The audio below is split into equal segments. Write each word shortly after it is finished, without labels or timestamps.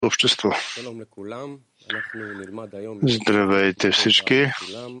общество. Здравейте всички!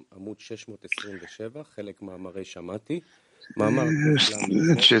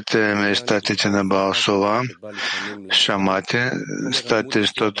 Четеме статите на Баал Солам, Шамати, статия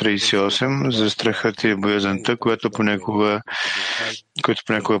 138 за страхът и боязънта, който понякога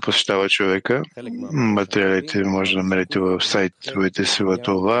посещава човека. Материалите може да намерите в сайтовете си в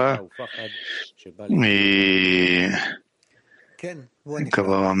това и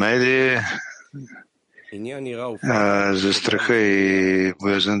Кабала Меди за страха и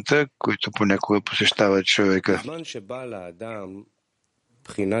боязънта, които понякога посещават човека.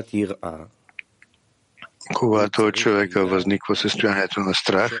 Когато от човека възниква състоянието на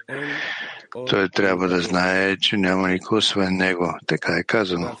страх, той трябва да знае, че няма никой освен него. Така е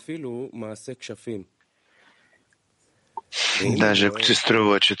казано. Даже ако се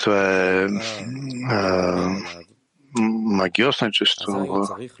струва, че това е магиосничество,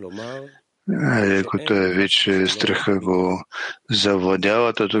 ако той вече страха го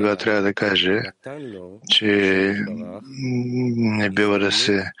завладява, то тогава трябва да каже, че не бива да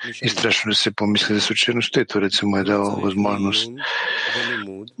се и страшно да се помисли за случайността и Творец му е дал възможност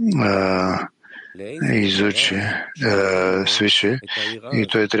изучи, свише и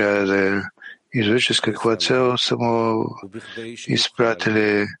той трябва да изучи с каква цел са му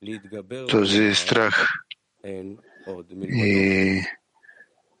изпратили този страх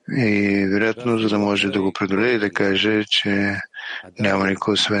и вероятно, за да може да го преодолее и да каже, че няма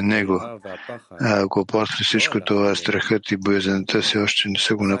никой освен него. А ако после всичко това страхът и боязънта си още не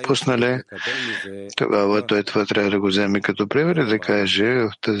са го напуснали, тогава той това трябва да го вземе като пример и да каже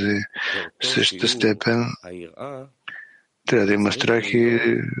в тази същата степен трябва да има страх и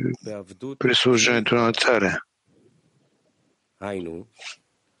при служенето на царя.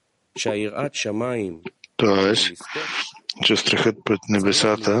 Тоест, че страхът пред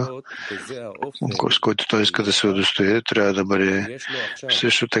небесата, с който той иска да се удостои, трябва да бъде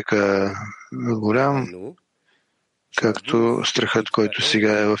също така голям, както страхът, който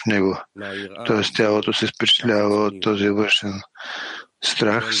сега е в него. Тоест, тялото се впечатлява от този външен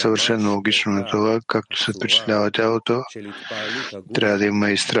страх, съвършено логично на това, както се впечатлява тялото, трябва да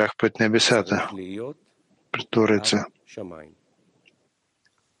има и страх пред небесата, пред Твореца.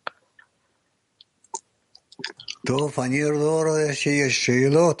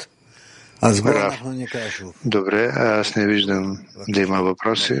 Добре, аз не виждам да има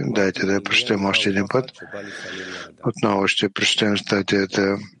въпроси. Дайте да я прочетем още един път. Отново ще прочетем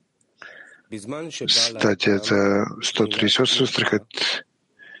статията 138, страхът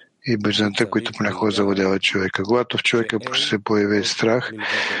и боязънта, които понякога завладяват човека. Когато в човека се появи страх,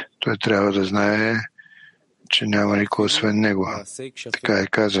 той трябва да знае, че няма никой освен него. Така е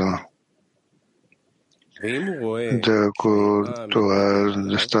казано. Да, ако това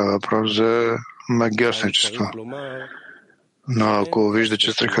да става въпрос за магиосничество. Но ако вижда,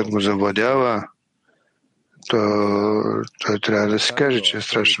 че страхът го завладява, то той трябва да се каже, че е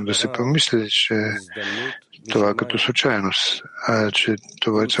страшно да се помисли, че това е като случайност, а че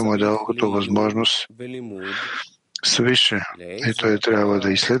това се му е дало като възможност свише. И той трябва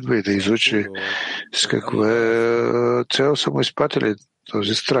да изследва и да изучи с каква цел са му изпратили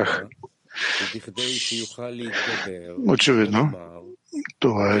този страх. Очевидно,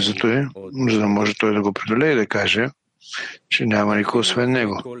 това е за това, за да може той да го преодолее и да каже, че няма никой освен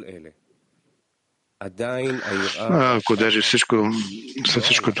него. Ако даже след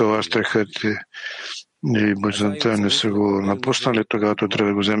всичко това страхът и боязънта не са го напуснали, тогава той трябва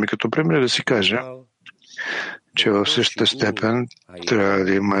да го вземе като пример и да си каже, че в същата степен трябва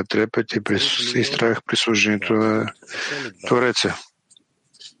да има трепет и страх при служението на Твореца.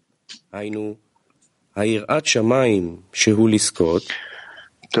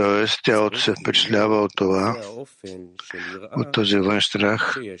 Тоест, тялото се впечатлява от това, от този външен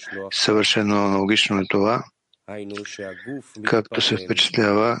страх, съвършено аналогично на това, както се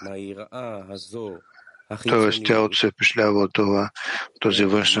впечатлява, т.е. тялото се впечатлява от това, този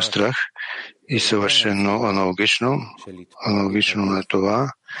външен страх и съвършено аналогично на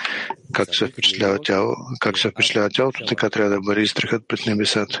това, как се впечатлява тялото, така трябва да бъде и страхът пред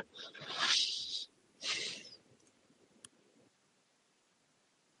небесата.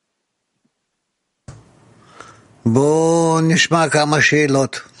 בואו נשמע כמה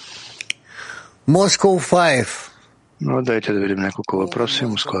שאלות. Moscow 5. Но дайте да видим няколко въпроси.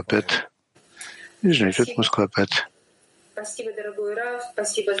 Москва 5. Жените от Москва 5.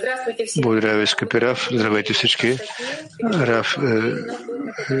 Благодаря ви, скъпи Раф. Здравейте всички. Раф,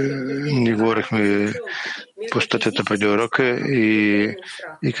 ни говорихме по статията преди урока и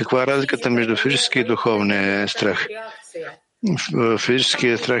каква е разликата между физически и духовния страх? В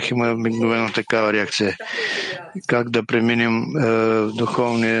физическия страх има обикновено такава реакция. Как да преминем в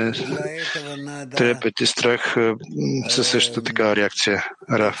духовния трепет и страх със същата такава реакция,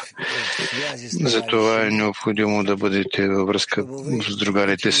 Раф. Затова е необходимо да бъдете във връзка с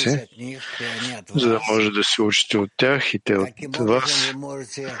другарите си, за да може да се учите от тях и те от вас.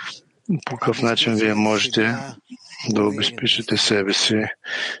 По какъв начин вие можете да обезпечите себе си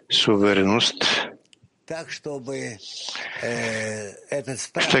с увереност,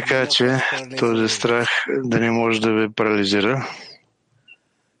 така че този страх да не може да ви парализира.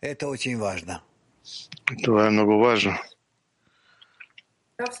 Това е много важно.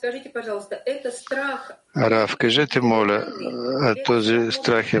 Раф, кажете, моля, този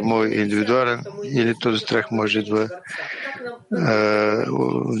страх е мой индивидуален или този страх може да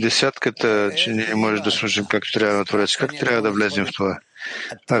в десятката, че ние не можем да служим както трябва на Творец? Как трябва да влезем в това?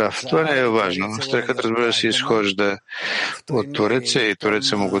 Раф, това не е важно. Страхът, разбира се, изхожда от Твореца и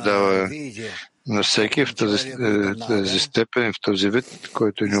Твореца му го дава на всеки в тази степен, в този вид,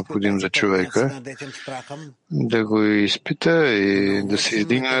 който е необходим за човека, да го изпита и да се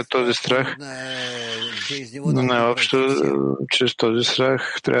издигне този страх. Но най-общо, чрез този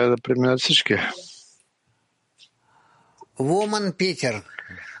страх трябва да преминат всички.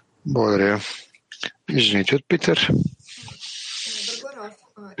 Благодаря. Жените от Питър.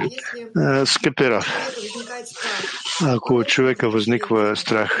 Скъпи Раф, ако у човека възниква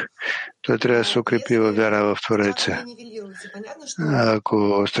страх, той трябва да се укрепи във вяра в Твореца.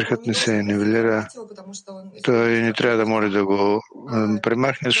 Ако страхът не се нивелира, той не трябва да моли да го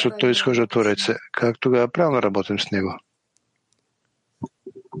премахне, защото той изхожда от Твореца. Как тогава правилно работим с него?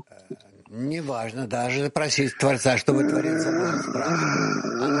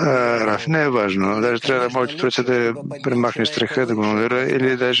 Раф, не е важно. Даже трябва да молите Твореца да премахне страха, да го нулира,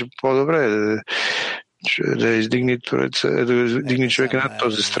 или даже по-добре да издигне Твореца, да издигне човека над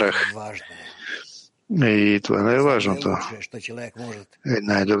този страх. И това не е важното.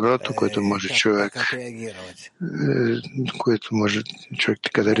 Най-доброто, което може човек, което може човек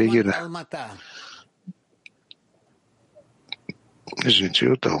така да реагира. Жените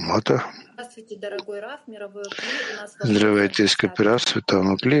от Алмата. Здравейте, скъпи Раф,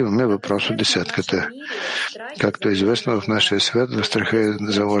 световно кли. Имаме въпрос от десятката. Както е известно в нашия свят, в страха е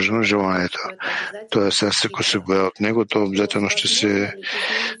заложено желанието. Тоест, аз ако се боя от него, то обязателно ще се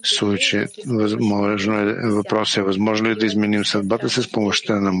случи. Въпросът е, възможно ли да изменим съдбата си с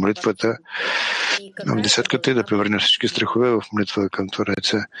помощта на молитвата в десятката и да превърнем всички страхове в молитва към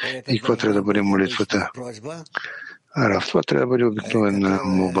Твореца? И какво трябва да бъде молитвата? Раф, това трябва да бъде обикновена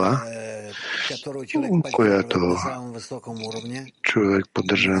молба, която човек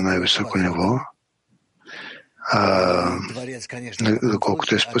поддържа на най-високо ниво,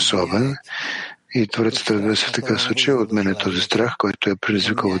 доколкото е способен. И Творецът, разбира се, в такъв случай отменя този страх, който е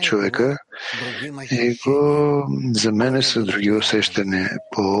предизвикал от човека и го заменя с други усещания,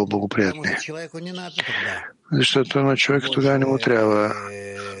 по-благоприятни. Защото на човек тогава не му трябва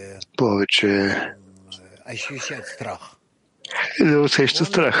повече да усеща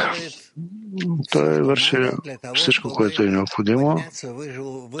страх. Той върши всичко, което е необходимо,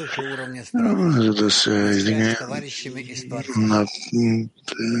 за да се издигне на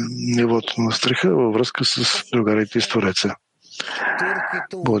нивото на страха във връзка с другарите и с Твореца.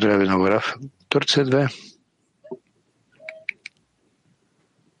 Благодаря ви много, Раф. Турция 2.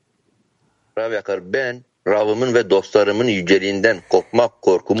 Ben Rav'ımın ve dostlarımın yüceliğinden korkmak,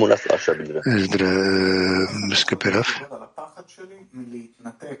 korkumu nasıl aşabilirim? Скъпи Раф,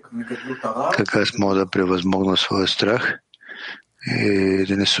 как аз мога да превъзмогна своя страх и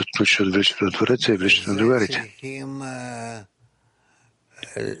да не се отключи от величието на Твореца и величието на другарите?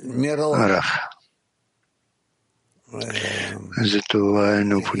 Раф, за това е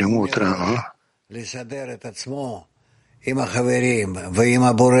необходимо отрано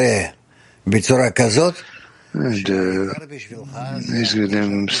да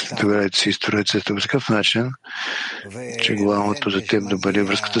изградим другарите си и Творецата по такъв начин, че главното за теб да бъде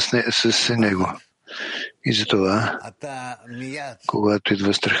връзката с него. И затова, когато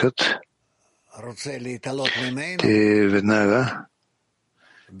идва страхът, ти веднага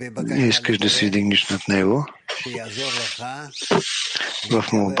искаш да се издигнеш над него в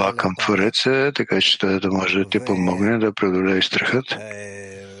молба към Твореца, така че той да може да ти помогне да преодолее страхът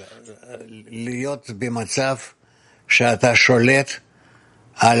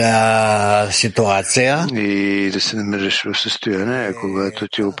и да се намериш в състояние, когато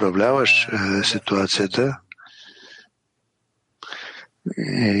ти управляваш ситуацията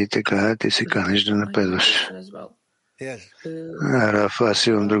и така ти се каниш да напредваш. Раф, аз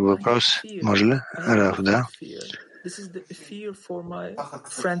имам друг въпрос. Може ли? Раф, да.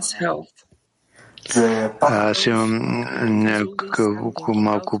 Аз имам някакъв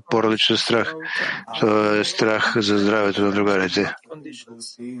малко по-различен страх. Това е страх за здравето на другарите.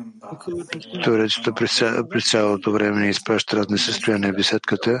 Туреците през цялото време ни изпращат разни състояния в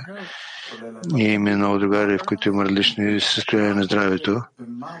десетката. И има много другари, в които има различни състояния на здравето.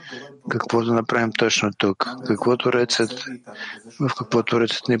 Какво да направим точно тук? В какво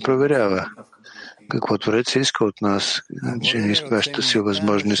Турецът ни проверява? Какво Турец иска от нас, че ни изпраща си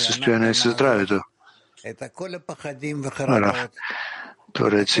възможни състояния със здравето?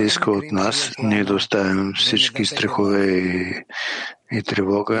 Творец иска от нас ние да оставим всички страхове и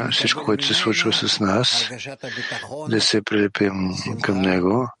тревога, всичко, което се случва с нас, да се прилепим към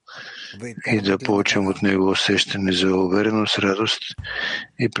Него и да получим от Него усещане за увереност, радост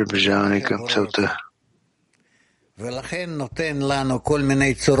и приближаване към целта.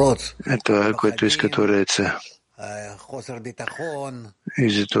 Това, което иска Твореца. И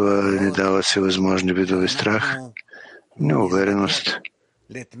затова ни дава се възможни видове страх, неувереност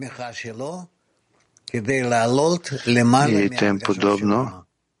и тем подобно,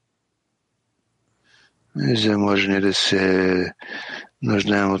 за да може да се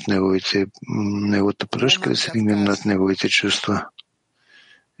нуждаем от неговата поддръжка, да се дигнем над неговите чувства.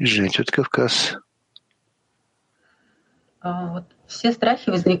 Жените от Кавказ.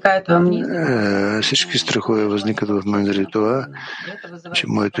 Всички страхове възникат в мен заради това, че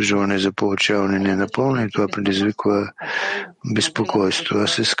моето желание за получаване не е напълно и това предизвиква безпокойство.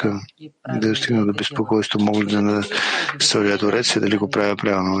 Аз искам да стигна до безпокойство, мога да наставя Творец и дали го правя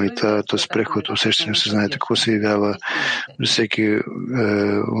правилно. И този преход, усещане, съзнанието, какво се явява за всеки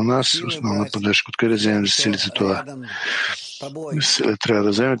у нас, основна поддръжка. Откъде да вземем за сили за това? Трябва да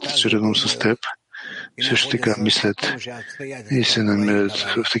вземете редом с теб. Също така мислят и се намират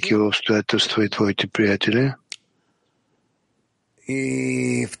в такива обстоятелства и твоите приятели.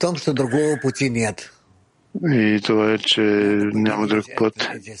 И в том, что другого пути нет. И това е, че няма друг път,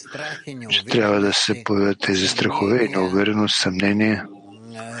 че трябва да се появят тези страхове и неувереност, съмнение,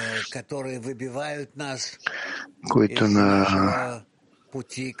 които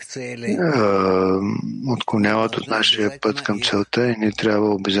отклоняват от нашия път към целта и ни трябва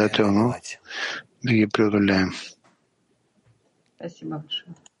обязателно да ги преодолеем.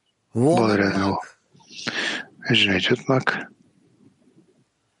 Благодаря много. Жените от Мак.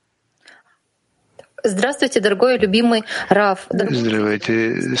 Здравствуйте, дорогой любимый Рав.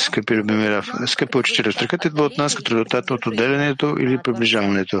 Здравейте, скъпи любими Рав. Скъпи учители, страхът идва от нас като резултат от отделянето или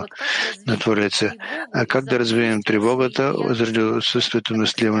приближаването на Твореца. А как да развием тревогата заради отсъствието на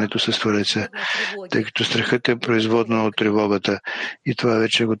сливането с Твореца? Тъй като страхът е производно от тревогата. И това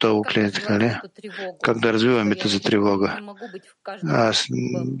вече е готово клиент, нали? Как да развиваме тази тревога? Аз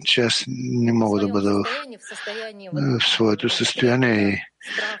не мога да бъда в своето състояние и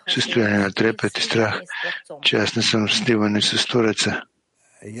състояние на трепет и страх, че аз не съм сливан с Твореца.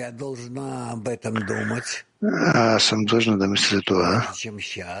 Аз съм длъжна да мисля за това,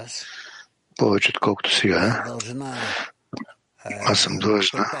 повече отколкото сега. Аз съм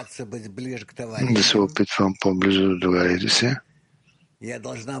длъжна да се опитвам по-близо до другарите си.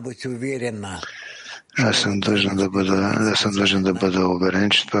 Аз съм длъжен да бъда уверен,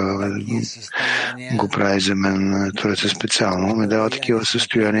 че това го прави за мен Твореца специално. Ме дава такива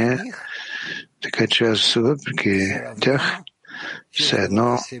състояния, така че аз въпреки тях все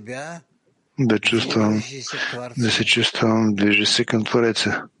едно да се чувствам, движа се към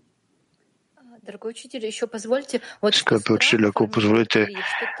Твореца. Скъпи учители, ако позволите,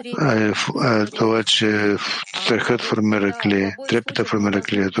 това, че страхът формира клея, трепета формира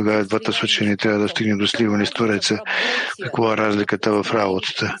клея, тогава в двата случая ни трябва да стигне до сливане с Твореца. Каква е разликата в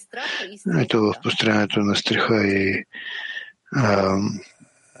работата? Ето в построението на страха и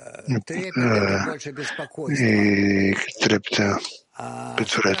трепета пред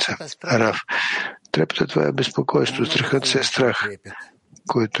Твореца. Рав. Трепета, това е безпокойство. Страхът се е страх,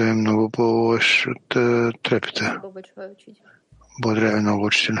 който е много по-лош от трепета. Благодаря ви много,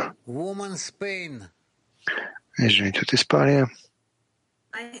 учителю. Жените от Испания.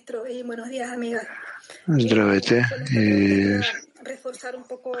 Здравейте и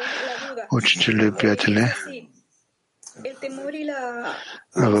учители и приятели.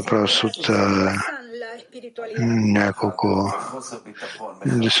 Въпрос от няколко.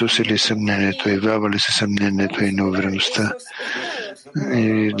 Да се усили съмнението и вява ли се съмнението и неувереността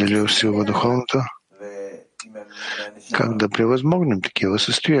и дали усилва духовното? Как да превъзмогнем такива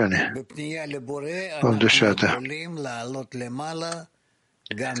състояния в душата?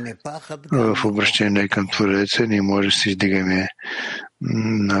 в обращение към Твореца, ние може да се издигаме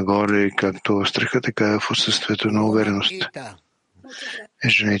нагоре, както в страха, така и в отсъствието на увереност.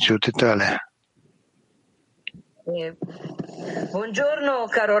 Жените от Италия. Buongiorno,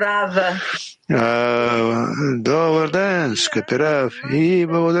 caro Rav. Добър ден, скъпи Рав, и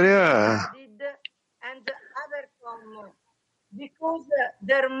благодаря. Because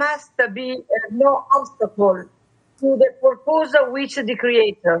there must be no obstacle to the purpose which the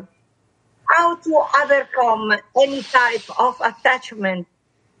Creator. How to overcome any type of attachment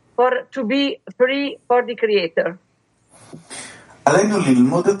to be free for the Creator? עלינו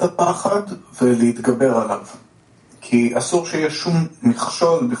ללמוד את הפחד ולהתגבר עליו. כי אסור שיהיה שום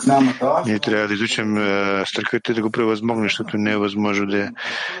מכשול בפני המטרה. Ние трябва да изучим страхът и да го превъзмогнем, защото не е възможно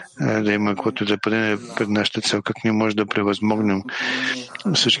да има каквото да падне пред нашата цел. Как ние може да превъзмогнем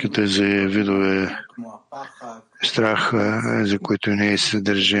всички тези видове страх, за които ние се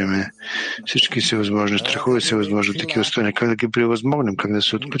държиме. Всички си възможни страхове, си възможни такива стояния. Как да ги превъзмогнем, как да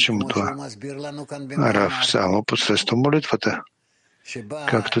се отключим от това? Рав, само посредством молитвата.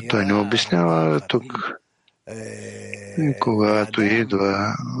 Както той не обяснява тук. Когато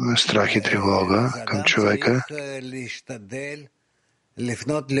идва страх и тревога към човека,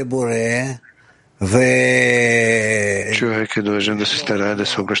 човек е длъжен да се старае да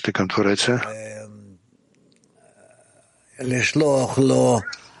се обръща към Твореца,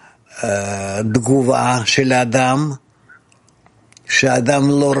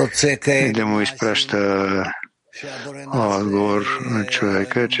 и да му изпраща отговор на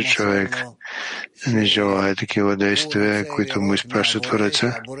човека, че човек не желая такива действия, които му изпраща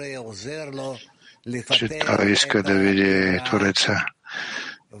Твореца, че той иска да види Твореца,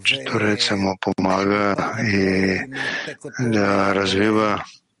 че Твореца му помага и да развива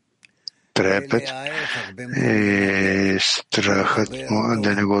трепет и страхът му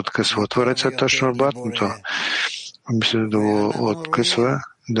да не го откъсва от Твореца, точно обратното. Мисля да го откъсва,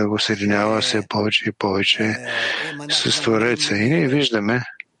 да го съединява все повече и повече с Твореца. И ние виждаме,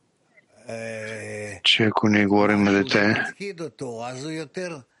 че ако ние говорим на дете,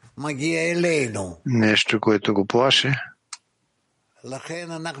 нещо, което го плаши,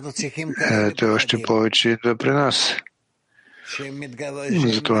 той още повече идва при нас.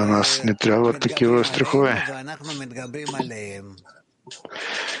 Затова нас не трябва такива страхове,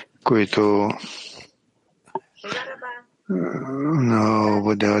 които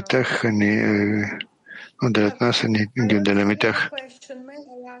отделят тях, отделят нас, а ние ги отделяме тях.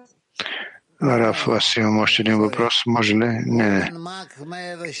 Раф, аз имам още един въпрос. Може ли? Не.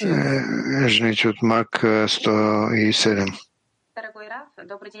 Жените от МАК 107.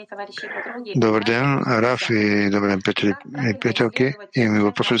 Добър ден, Раф, и добър ден, приятели и приятелки. Имаме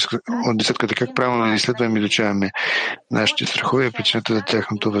въпрос от десетката. Как правилно да изследваме и изучаваме нашите страхове и причината за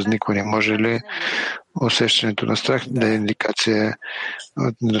тяхното възникване? Може ли усещането на страх да е индикация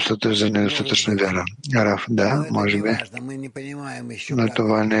за недостатъчна вяра? Раф, да, може би. Но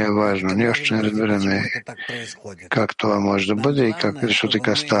това не е важно. Ние още не разбираме как това може да бъде и защо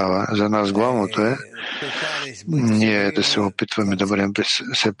така става. За нас главното е ние да се опитваме да бъдем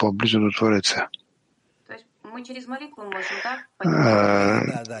все по-близо до Твореца.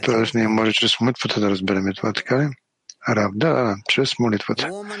 Тоест ние може чрез молитвата да разберем това, така ли? Раб, да, чрез молитвата.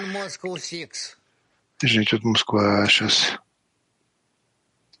 Жените от Москва 6.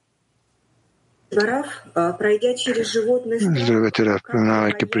 Здравейте, Рав,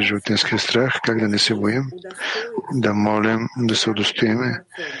 преминавайки през животинския страх, как да не се боим, да молим, да се удостоиме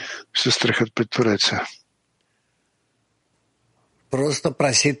със страхът пред Твореца. Просто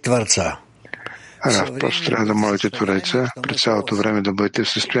проси Творца. Рав, просто трябва да молите Твореца, пред цялото време да бъдете в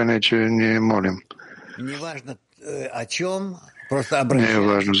състояние, че ние молим. Не е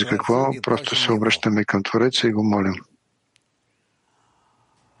важно за какво, просто се обръщаме към Твореца и го молим.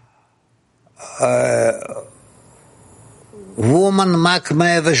 Woman Mac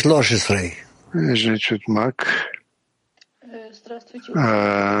 113. Жените от МАК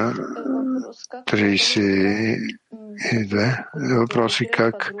 32. Въпроси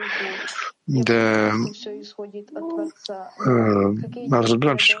как да... Аз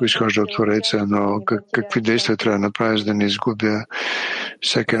разбирам, че всичко изхожда от Твореца, но какви действия трябва да направиш, за да не изгубя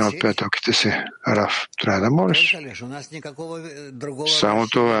всеки една от приятелките си? Раф, трябва да молиш. Само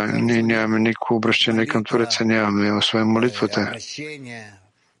това. Ние нямаме никакво обращение към Твореца, нямаме, освен молитвата.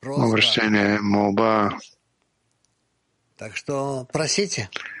 Обращение, молба.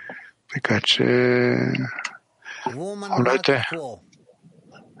 Така че молете.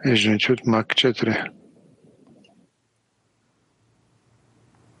 Жените от МАК 4.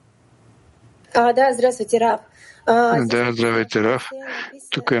 Да, здравствуйте, Рав. Да, здравейте, Рав.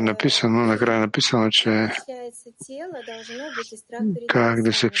 Тук е написано, накрая написано, че как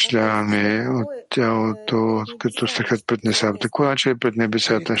да се впечатляваме от тялото, като страхът пред небесата. Кога значи е пред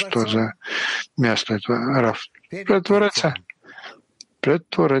небесата? Що за място е това? Рав. Пред Твореца. Пред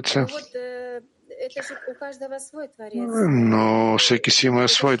Твореца. Но всеки си има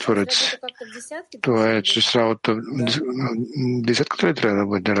свой Творец. Това е, че сработа... Десетката ли трябва да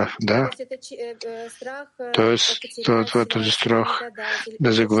бъде, Рав? Да. Тоест, това е този страх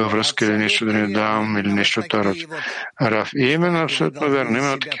да загубя връзка или нещо да не дам, или нещо от род. Рав. И именно абсолютно верно.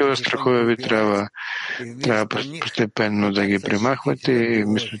 Именно такива страхове ви трябва постепенно да ги примахвате и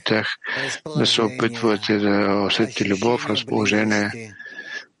вместо тях да се опитвате да усетите любов, разположение,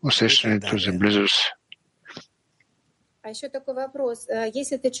 усещането за близост.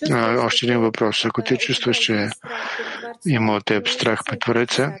 Още един въпрос. Ако ти чувстваш, че има от теб страх пред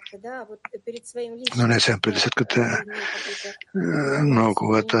Твореца, но не сега пред десетката, но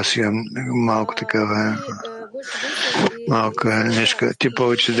когато аз имам малко такава малка нещо, ти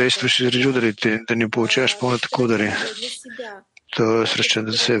повече действаш заради ударите, да не получаваш пълната удари. То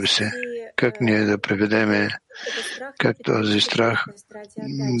разчита за себе си. Как ние да преведеме, как този страх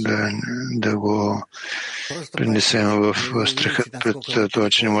да го принесем в страхът пред това,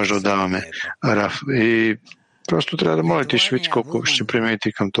 че не може да отдаваме Рав. И просто трябва да молите и ще видите колко ще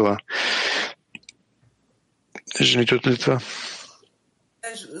преминете към това. Жените от Литва.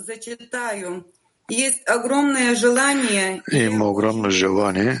 Има огромно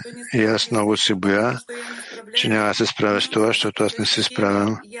желание и аз много се боя, че няма да се справя с това, защото аз не се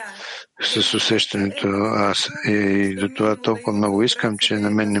справям с усещането аз. И до това толкова много искам, че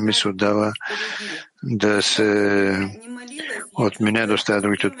на мен не ми се отдава да се от меня да оставя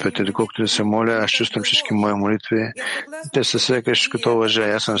другите от пътя. Доколкото да се моля, аз чувствам всички мои молитви. Те са сякаш като лъжа.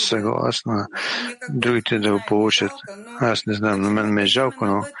 Аз съм съгласна другите да го получат. Аз не знам, на мен ме е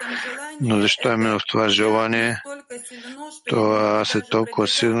жалко, но защо именно в това желание, то аз е толкова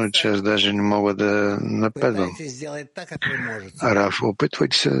силно, че аз даже не мога да напредвам. Рав,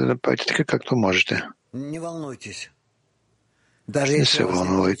 опитвайте се да направите така, както можете. Не се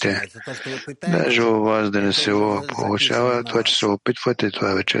вълнувайте. Даже у вас да не се получава, това, че се опитвате,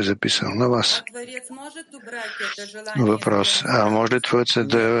 това вече е записано на вас. Въпрос. А може ли Творецът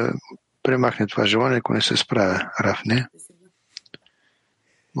да премахне това желание, ако не се справя? Рав, не?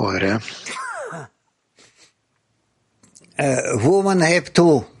 Благодаря.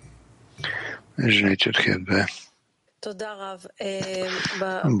 Жените от Хебе.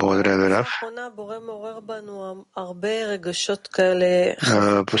 Благодаря ви, Рав.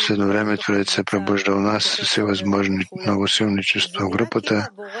 Последно време Творец се пробужда у нас всевъзможни много силни чувства в групата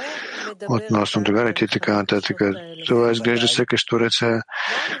относно другарите и така нататък. Това изглежда сякаш Твореца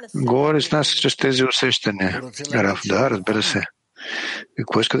говори с нас чрез тези усещания. Рав, да, разбира се.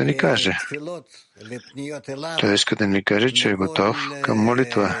 Какво иска да ни каже? Той иска да ни каже, че е готов към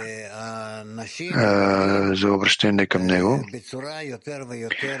молитва за обращение към него.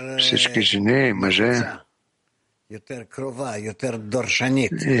 Всички жени и мъже и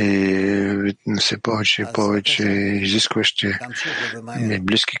все повече и повече изискващи и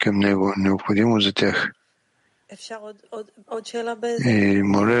близки към него, необходимо за тях. И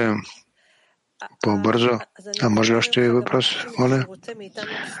моля, по-бързо. А може още въпрос, моля?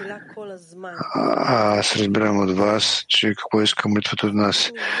 Аз разбирам от вас, че какво иска молитвата от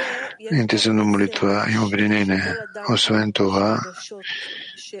нас. Интензивна молитва и обединение. Освен това,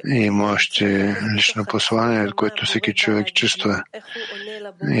 има още лично послание, от което всеки човек чувства.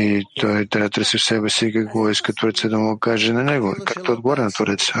 И той трябва да търси в себе си какво иска Творец да му каже на него. Както отговоря на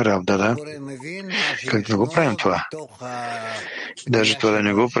Творец. Рав, да. Как да го правим това? Даже това да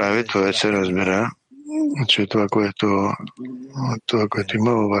не го прави, Творец се разбира, че това, което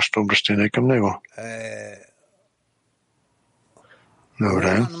има във вашето обращение към него.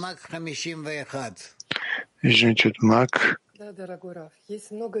 Добре. Жените от Мак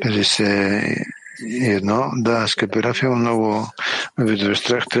 51. Да, скъпи Раф, има много видове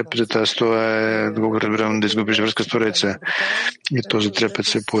страх. Трепетът, аз това е, да го разбирам, да изгубиш връзка с Твореца. И този трепет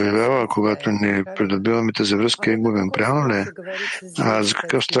се появява, когато не придобиваме тази връзка и губим. Правилно ли? А за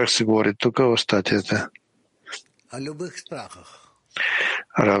какъв страх се говори тук в статията?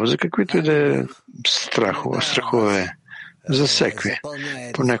 Рав, за каквито и да е страхове. За всеки.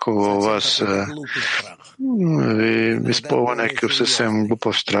 Понякога у вас ви изпълва някакъв съвсем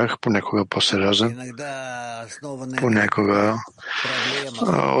глупав страх, понякога по-сериозен, понякога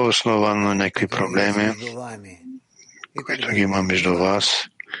основан на някакви проблеми, които ги има между вас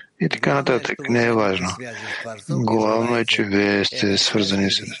и така нататък. Не е важно. Главно е, че вие сте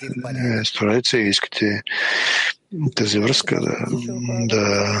свързани с Твореца и искате тази връзка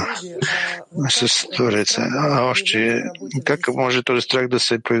с Твореца. А още, как може този страх да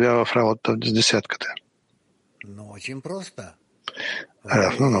се проявява в работа с десятката?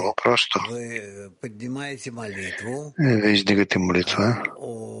 Равно много просто. Вие издигате молитва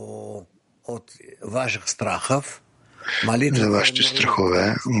за вашите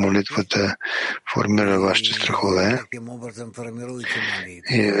страхове. Молитвата формира вашите страхове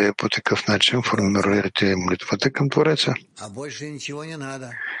и вие по такъв начин формирате молитвата към Твореца.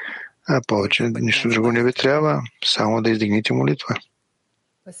 А повече нищо друго не ви трябва, само да издигнете молитва.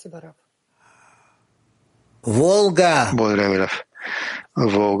 Волга! Благодаря ви, Рав.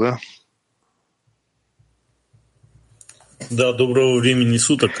 Волга. Да, доброго времени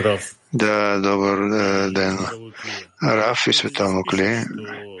суток, Рав. Да, добър ден, Раф и световно Кли.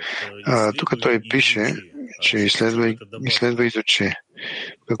 Тук той пише, че изследва и изучи.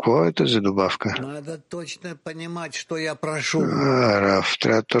 Какво е тази добавка? Раф,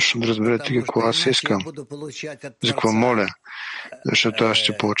 трябва точно да разберете какво аз искам. За какво моля? Защото аз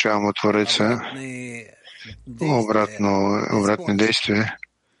ще получавам от Твореца обратни действия,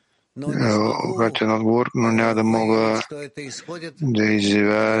 обратен отговор, но няма да мога да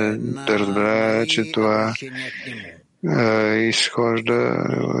изявя, да разбера, че това изхожда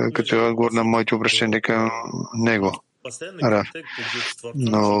като отговор на моите обращения към него.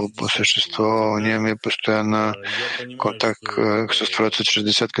 Но по същество ние имаме постоянно контакт с Твореца чрез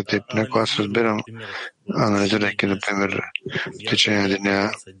десятката и ако аз разбирам, анализирайки, например, в течение на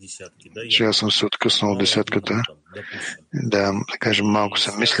деня, че аз съм се откъснал от десятката, да кажем, малко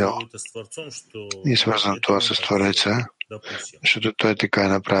съм мислял и свързвам това с Твореца, защото той така е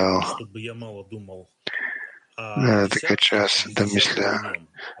направил. Така че аз да мисля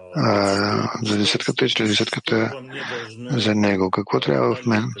за десятката и чрез десятката за него. Какво трябва в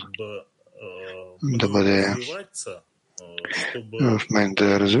мен да бъде в мен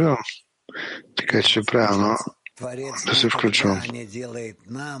да развивам? Така че правилно да се включвам.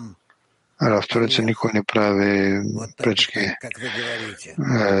 В Твореца никой не прави пречки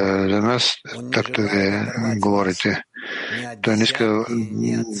за нас, както вие говорите. Той не иска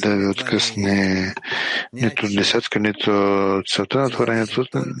да ви откъсне нито десятка, нито целта на творението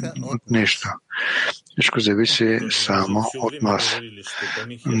от нищо. Всичко зависи само от нас.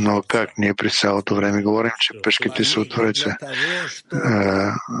 Но как? Ние през цялото време говорим, че пешките са от Твореца.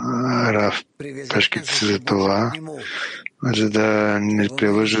 Пешките са за това, за да не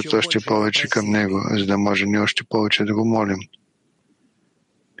привържат още повече към него, за да може ние още повече да го молим.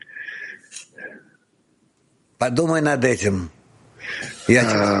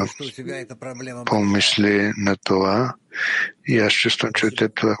 Помисли на това и аз чувствам, че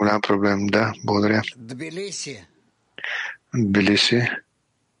това е голям проблем. Да, благодаря. Тбилиси.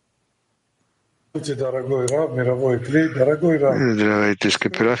 Здравейте,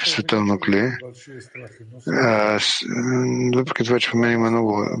 скъпи Раф и световно Кли. Въпреки това, че в мен има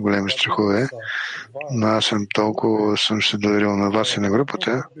много големи страхове, но аз съм се доверил на вас и на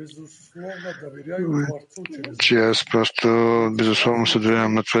групата, че аз просто безусловно се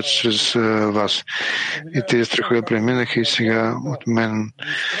доверявам на това чрез вас. И тези страхове преминаха и сега от мен,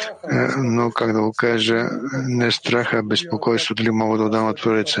 но как да го кажа, не страха, а безпокойство, дали мога да отдам от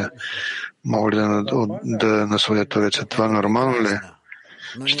Твореца. Мога ли да насладя Твореца? Това нормално ли?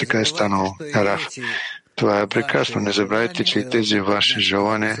 Че така е станало. Раф. Това е прекрасно. Не забравяйте, че и тези ваши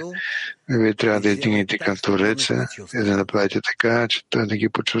желания вие трябва да издигнете към Твореца и да направите така, че той да ги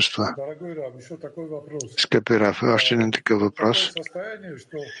почувства. Скъпи Раф, още един такъв въпрос.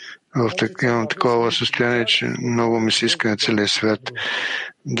 Имам такова състояние, че много ми се иска на целия свят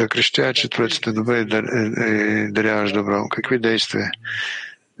да крещя, че Творецът е добре и даряваш добро. Какви действия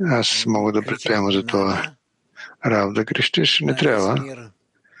аз мога да предприема за това? Рав, да крещиш не трябва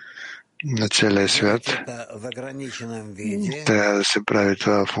на целия свят. Трябва да се прави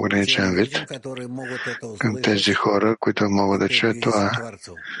това в ограничен вид към тези хора, които могат да чуят това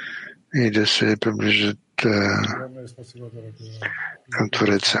и да се приближат към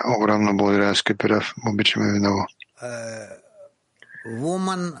Твореца. Огромно благодаря, скъпи Раф. Обичаме ви много.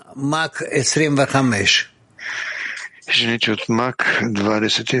 Жените от Мак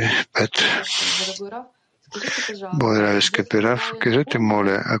 25. Благодаря ви, скъпи Раф. Кажете,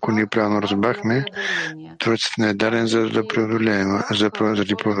 моля, ако ние правилно разбрахме, Творецът не е даден заради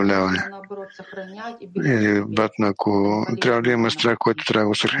преодоляване. Или обратно, ако трябва да има страх, който трябва да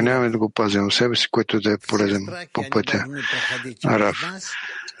го съхраняваме, да го пазим в себе си, който да е полезен по пътя. Раф,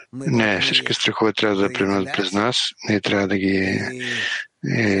 Не, всички страхове трябва да преминат през нас. Ние трябва да ги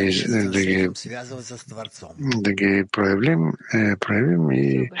проявим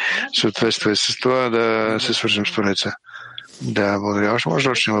и съответствие с това да се свържем с Твореца. Да, благодаря. Може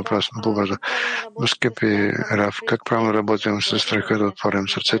още въпрос, но по-бързо. Но, скъпи Раф, как правилно работим с страха да отворим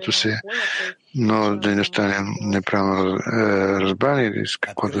сърцето си, но да не станем неправилно разбрани с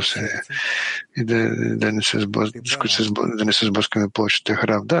каквото се и да не се сблъскаме повече тех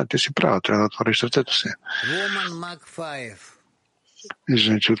Раф. Да, ти си права, трябва да отвориш сърцето си.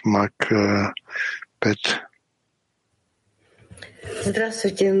 Извините от Мак 5.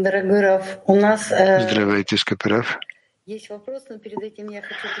 Здравствуйте, дорогой Раф. Здравейте, скъпи Раф. Есть вопрос, но перед этим я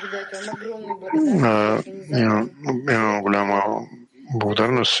хочу передать вам огромную благодарность. Имам голяма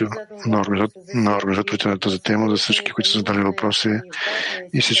благодарност на организаторите на тази тема, за всички, които са задали въпроси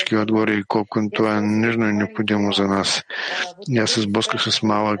и всички отговори, колко това е нежно и необходимо за нас. И аз се сблъсках с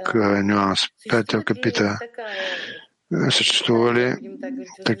малък нюанс. Петелка пита, съществува ли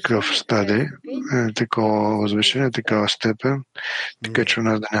такъв стадий, такова възвишение, такава степен, така че у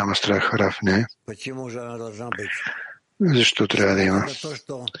нас да няма страх, Раф? Не. Защо трябва да има?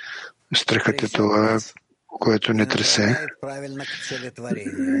 Страхът е това, което не тресе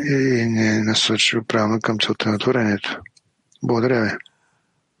и не насочва правилно към целта на творението. Благодаря ви.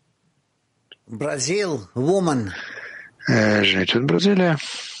 Бразил, woman. Жените от Бразилия.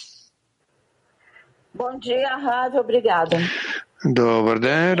 Bom dia, Rav, obrigada. Добър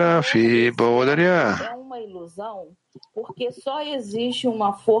ден, Раф, и благодаря. É uma ilusão, porque só existe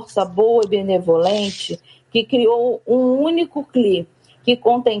uma força boa e benevolente que criou um único Kli que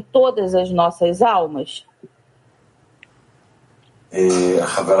contém todas as nossas almas?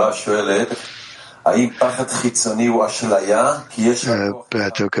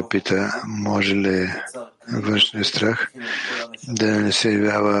 Приятелка пита, може ли външния страх да не се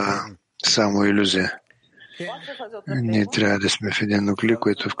явява само илюзия? Ние трябва да сме в един нуклей,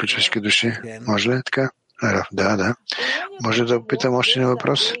 който включва всички души. Може ли така? Раф, да. Може да опитам още един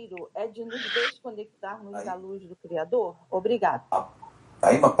въпрос?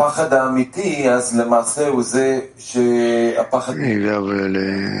 Явява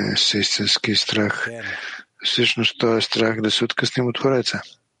ли се истински страх? Всъщност това е страх да се откъснем от Твореца.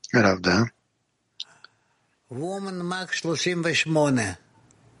 Раф, да.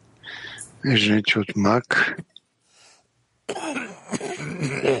 Жените от Мак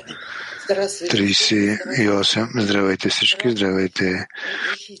 38. Здравейте всички, здравейте,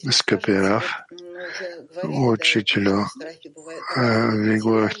 скъпи Раф. Учителю, вие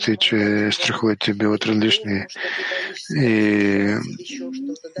говорихте, че страховете биват различни и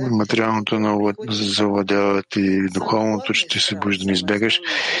материалното завладяват и духовното, че ти се боиш да не избегаш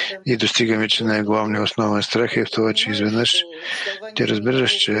и достигаме, че най-главният основен страх е в това, че изведнъж ти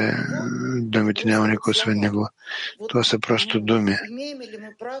разбираш, че думите няма никой освен него. Това са просто думи.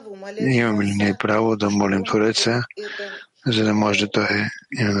 Имаме ли ние право да молим Твореца, за да може той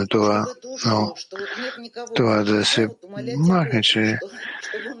именно това да се махне, че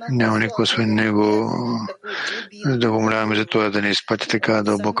няма никой освен него, да го моляваме за това да не изпати такава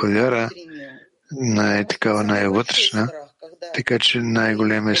дълбока вяра, най-вътрешна, така че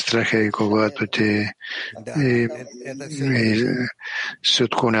най-големият страх е когато ти се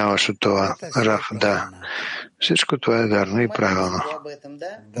отклоняваш от това. Раф, да. Всичко това е вярно и правилно.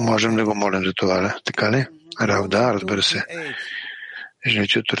 Можем да го молим за това, така ли? Раф, да, разбира се.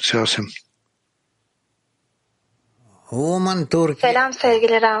 Жените от Турция 8. Selam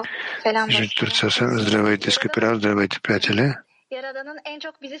sevgili Rav. Selam Жените от Турция 8. Здравейте, скъпи Раф, здравейте, приятели. Yaradan'ın en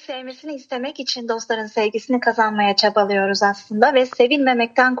çok bizi sevmesini istemek için dostların sevgisini kazanmaya çabalıyoruz aslında ve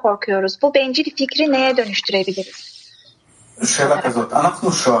sevilmemekten korkuyoruz. Bu bencil fikri neye dönüştürebiliriz?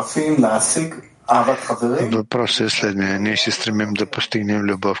 Въпросът е следния. Ние се стремим да постигнем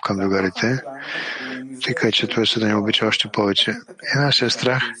любов към другарите, така че това се да ни обича още повече. И нашия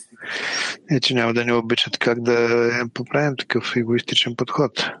страх е, че няма да ни обичат. Как да поправим такъв егоистичен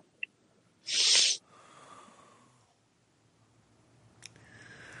подход?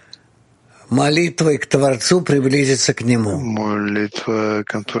 Молитва к Творцу приблизиться к Нему. Молитва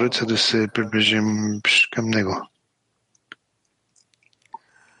към Твореца да се приближим към Него.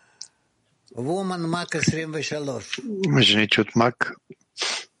 Woman Мак 23. Жените от Мак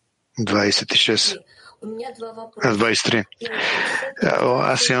 26. 23.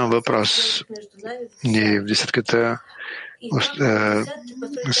 Аз имам въпрос. Ние в десетката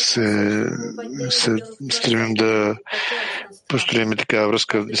се стремим да построим такава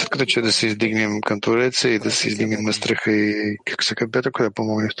връзка в десетката, че да се издигнем към Твореца и да се издигнем на страха и как се капета, кой да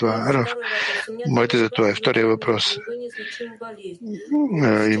помогне в това. Раф, молите за това. И втория въпрос.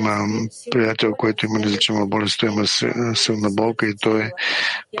 Имам приятел, който има незначима болест, той има силна болка и той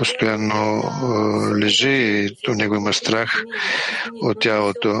постоянно лежи и у него има страх от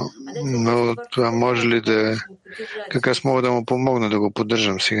тялото. Но това може ли да... Как аз мога да му помогна да го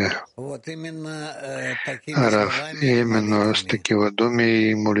поддържам сега? Раф, именно с такива думи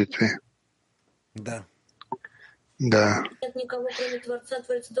и молитви. Да.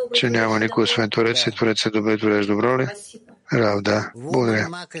 Че няма никой освен Творец и Творец е добре, Творец добро ли? Раф, да. Благодаря.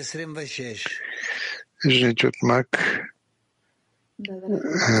 Жените от Мак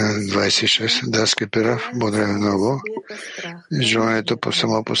 26. Да, скъпи Раф, благодаря много. Желанието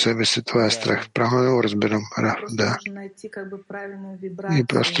само по себе си, това е страх. Правилно да го разбирам, Раф, да. И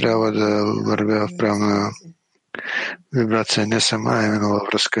просто трябва да вървя в правилна вибрация, не сама, именно във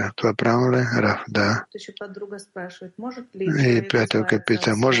връзка. Това правилно ли? Раф, да. И приятелка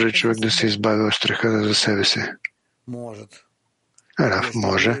пита, може ли човек да се избави от страха за себе си? Раф,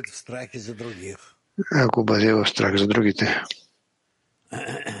 може. Ако бъде в страх за другите.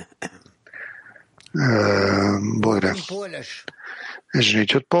 Благодаря.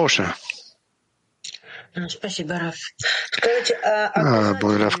 Жените от Полша.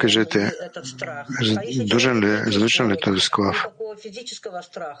 Благодаря, кажете, задушен ли този склав?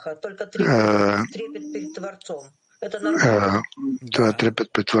 Това трепет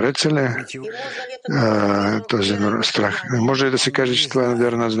пред Твореца ли? Този страх. Може ли да се каже, че това е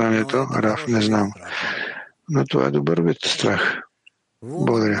вярно на знанието? Раф, не знам. Но това е добър вид страх.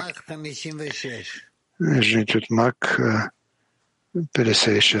 Благодаря. Жените от Мак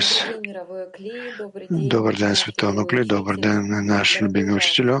 56. Добър ден, световно Кли. Добър ден, наш любими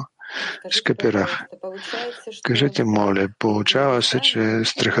учителю. Скъпи Раф, кажете, моля, получава се, че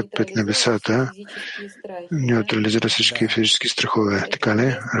страхът пред небесата неутрализира всички физически страхове. Така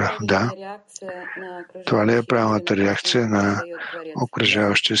ли? Раф, да. Това ли е правилната реакция на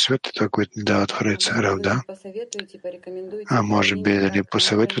окръжаващия свет, това, което ни дава Твореца? Раф, да. А може би да ни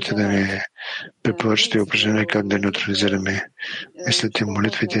посъветвате, да ни препоръчате упражнения как да неутрализираме мислите,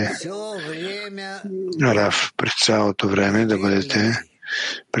 молитвите. Раф, през цялото време да бъдете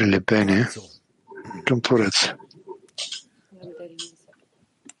прилепени към Твореца.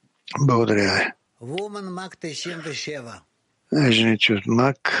 Благодаря ви. Жените от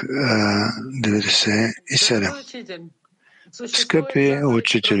Мак 97. Скъпи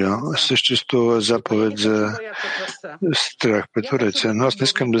учителю, съществува заповед за страх пред Твореца, но аз не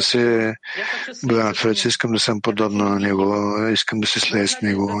искам да се бъда на Твореца, искам да съм подобна на Него, искам да се слея с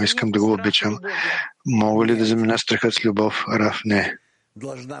Него, искам да го обичам. Мога ли да замина страхът с любов? Раф, не.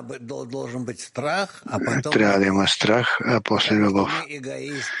 Трябва да има страх, а после любов.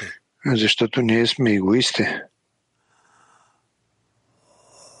 Защото ние сме егоисти.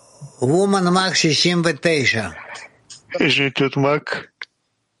 Жените от Мак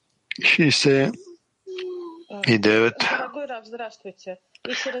 69.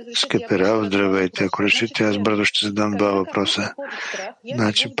 Скъпи Рав, здравейте. Ако решите, аз бързо ще задам два въпроса.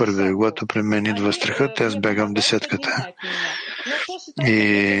 Значи, първи, когато при мен идва страхът, аз бягам десетката.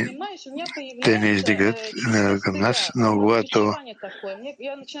 И те не издигат към нас, но когато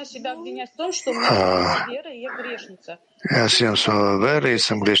аз имам своя вера и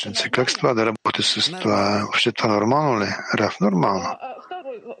съм грешница. Как с това да работя с това? Въобще това нормално ли? Раф, нормално.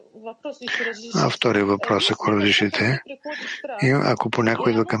 А втори въпрос, ако разрешите, и ако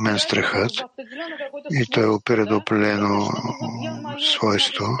понякога идва към мен страхът и той опира до определено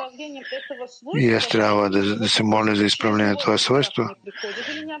свойство и аз трябва да се моля за изправление на това свойство,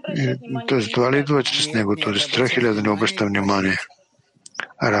 за това ли идва с него този страх или да не обръща внимание?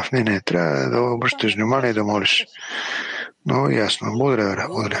 Раф, не, трябва да обръщаш внимание и да молиш. Но ясно. Благодаря, Раф,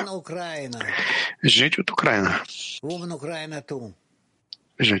 благодаря. Жените от Украина.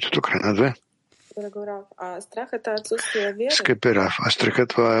 Жените от Украина, две. Скъпи Раф, а страхът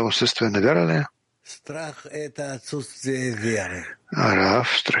това е отсъствие на вяра ли? Страх е отсъствие вяра.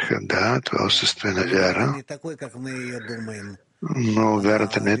 Раф, страхът, да, това е отсъствие на вяра. Но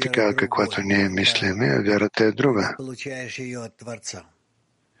вярата не е такава, каквато ние мислиме, а вярата е друга.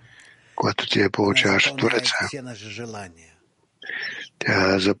 Когато ти я получаваш от Твореца,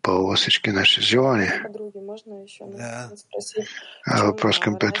 тя запълва всички наши желания. А въпрос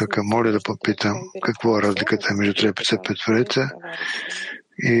към Петъка, моля да попитам, какво е разликата между трепета пред Твореца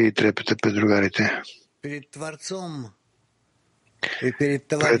и трепета пред другарите? Пред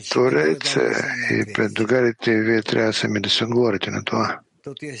Твореца и пред другарите вие трябва сами да се отговорите на това.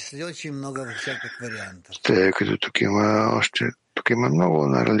 тъй като тук има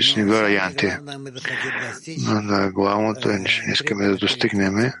много различни варианти. Но главното е, че не искаме да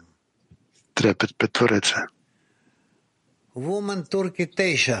достигнем трепет пред Твореца.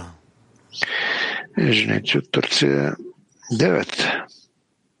 Жените от Турция 9.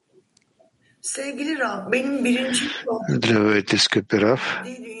 Sevgili Rab, benim birinci Здравейте, скъпи Рав.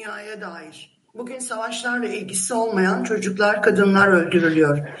 dünyaya dair. Bugün savaşlarla ilgisi olmayan çocuklar, kadınlar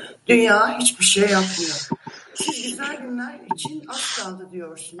öldürülüyor. Dünya hiçbir şey yapmıyor. Siz güzel günler için az kaldı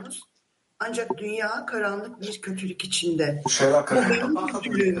diyorsunuz. Ancak dünya karanlık bir kötülük içinde. Bu benim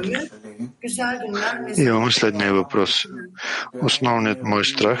kötülüğümü güzel günler ne zaman? Имам следния въпрос. Основният мой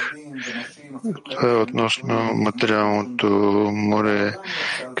страх е относно материалното море,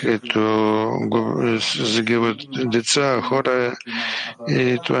 където загиват деца, хора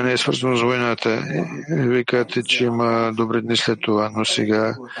и това не е свързано с войната. Вие казвате, че има добри дни след това, но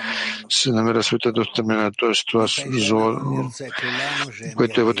сега се намира света до тъмнина, т.е. това зло,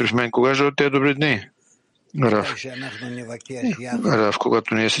 което е вътре в мен. Кога ще тези добри дни? Рав,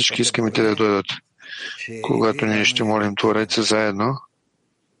 когато ние всички искаме те да дойдат, когато ние ще молим Твореца заедно,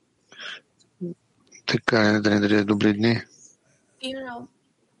 така да не даде добри дни.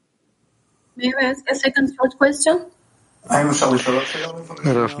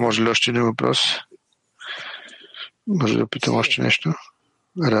 Рав, може ли още един въпрос? Може да питам още нещо?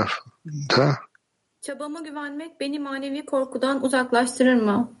 Рав, да. Çabama güvenmek beni manevi korkudan uzaklaştırır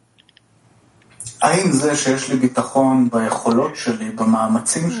mı?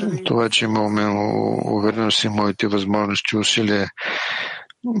 Това, че имаме увереност и моите възможности, усилия,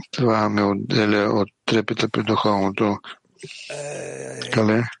 това ме отделя от трепета при духовното.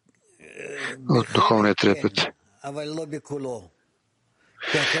 Кале? От духовния трепет.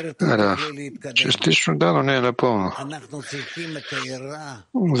 Частично да, но не е напълно.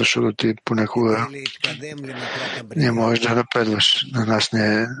 Защото ти понякога не можеш да напредваш. На нас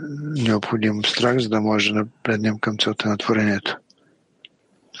не е необходим страх, за да може да напреднем към целта на творението.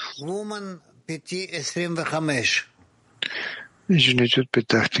 Жените от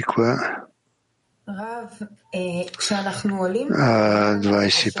Петах Тиква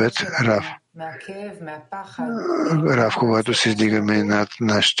 25. Рав, когато се издигаме над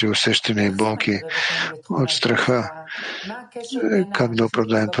нашите усещания и болки от страха, как да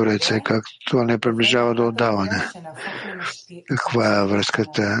оправдаем Твореца и как това не приближава до отдаване? Каква е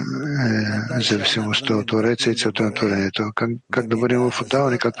връзката, зависимостта от Твореца и целта на творението? Как да бъдем в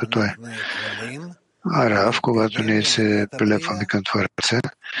отдаване, както Той? А Рав, когато ние се прилепваме към Твореца,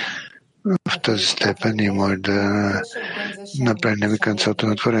 в тази степен ние може да напреднем към целта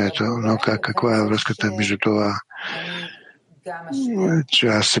на творението. Но каква е връзката между това, че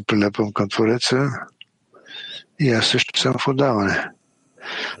аз се прилепвам към Твореца и аз също съм в отдаване?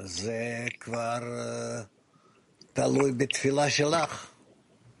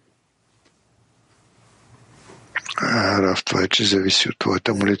 Рав, това е, че зависи от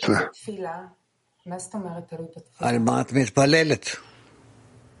твоята молитва.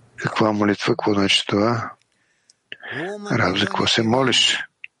 Каква молитва? Какво значи това? Рав, за какво се молиш?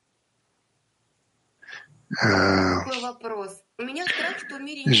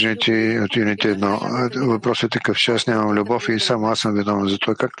 Жените от юните едно. Въпросът е такъв, че аз нямам любов и само аз съм виновен за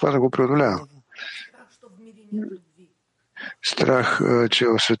това. Как това да го преодолявам? Страх, че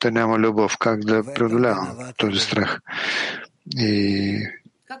в света няма любов. Как да преодолявам този страх? И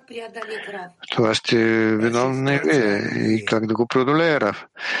това сте виновни вие. И как да го преодолее, Рав?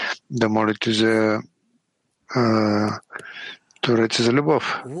 Да молите за Твореца за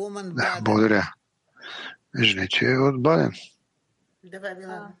любов. Да, благодаря. Жените от Баден.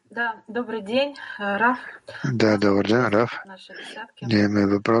 Да, добрый день, Раф. Да, добър ден, Раф. Ние имаме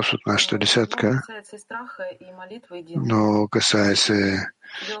въпрос от нашата десятка, но касае се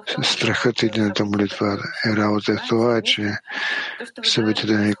страхът и едината молитва. Работа в това, че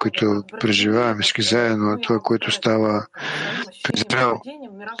събитията, които преживяваме всички заедно, това, което става в Израел,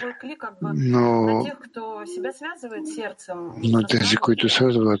 но тези, които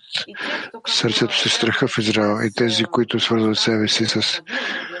свързват сърцето си страха в Израел и тези, които свързват себе си с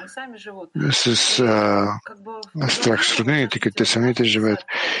страх с роднините, като те самите живеят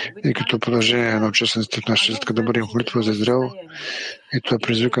и като продължение на участниците в нашата стъпка да бъдем в молитва за Израел, и това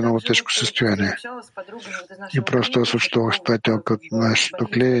предизвика много тежко състояние. И просто аз общувах с приятелка от нашето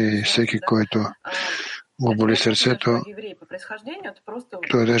кле и всеки, който му боли сърцето,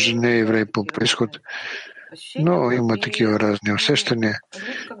 той даже не е еврей по происход, но има такива разни усещания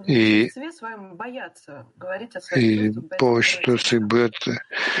и повечето се боят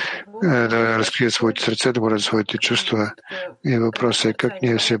да разкрият своите сърце, да говорят своите чувства. И въпросът е как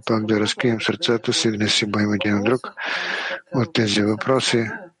ние все пак да разкрием сърцата си, да не си боим един от друг от тези въпроси,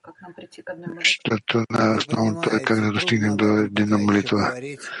 защото основното е как да достигнем до единна молитва.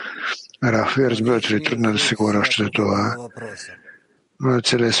 Раф, вие разбирате ли, трудно да се говори още за това, но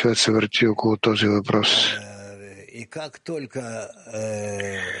целият свят се върти около този въпрос.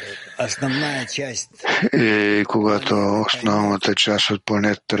 И когато основната част от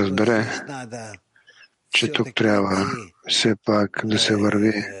планетата разбере, че тук трябва все пак да се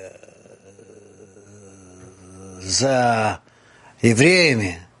върви за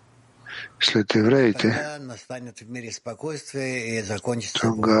евреями, след евреите,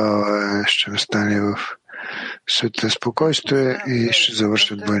 тогава ще стане в света спокойствие и ще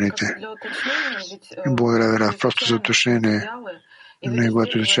завършат войните. Благодаря, Раф. Просто за уточнение, но и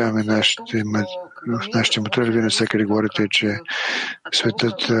когато изучаваме в нашите материали, вие навсякъде говорите, че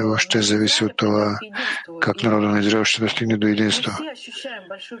светът още зависи от това, как народа на Израел ще достигне до единство.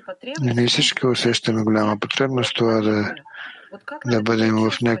 Ние всички усещаме голяма потребност това да бъдем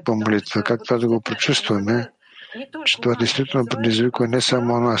в някаква молитва. Как това да го прочувстваме? Че това действително предизвиква не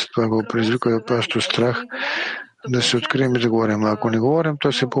само нас, това го предизвиква просто страх да се открием и да говорим. А ако не говорим,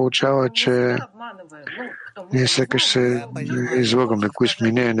 то се получава, че ние сякаш се излагаме. Кои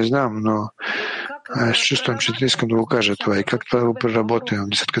сме ние, не знам, но аз чувствам, че искам да го кажа това. И как това да го преработим в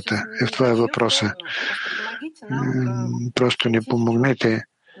десетката? В това е въпроса. Просто ни помогнете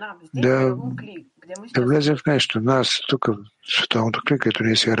да влезем в нещо. Нас тук в световното клик, където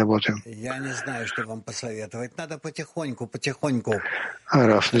ние сега работим.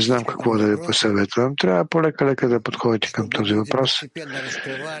 Раф, не знам какво да ви посъветвам. Трябва полека-лека да подходите към този въпрос,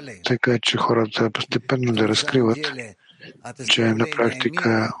 така че хората постепенно да разкриват, че на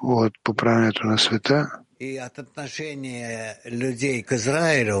практика от поправянето на света и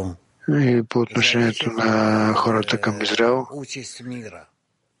по отношението на хората към Израел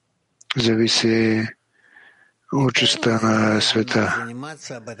зависи участта на света.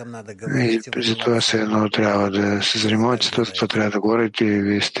 И за това все едно трябва да се занимавате с това трябва да говорите и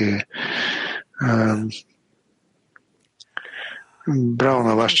вие сте браво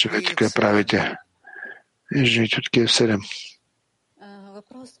на вас, че вие така правите. И жените от Киев 7.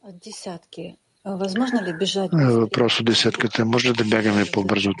 Въпрос от десятката. Може да бягаме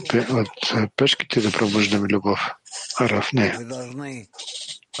по-бързо от пешките и да пробуждаме любов? Раф, не.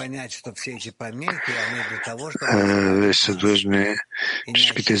 Вие са длъжни,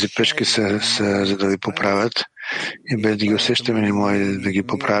 всички тези пешки са за да ви поправят и без да ги усещаме не може да ги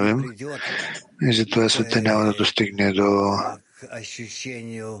поправим и затова света няма да достигне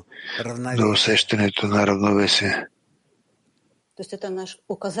до усещането на равновесие.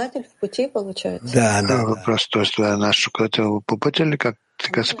 Да. Въпрос, т.е. това е наш указател по пътя ли? Как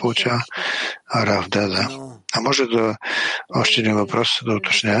така се получава? Раф, да. А може да още един въпрос да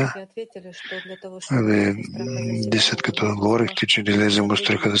уточня. Вие десетката говорихте, че да излезем от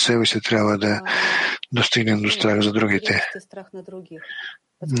страха за себе си, трябва да достигнем до страх за другите.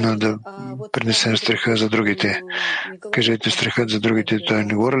 Но да принесем страха за другите. Кажете, страхът за другите, той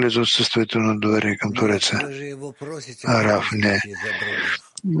не говори ли за отсъствието на доверие към Твореца? Раф, не.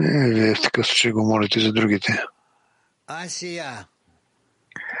 Вие в такъв случай го молите за другите.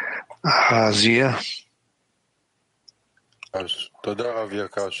 Азия.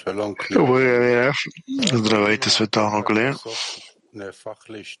 Благодаря. Здравейте, световно коле.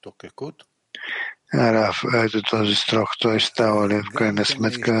 Раф, ето този страх, той става ли в крайна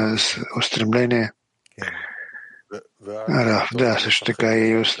сметка с устремление? Раф, да, също така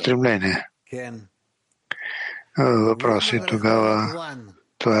и устремление. Въпрос и тогава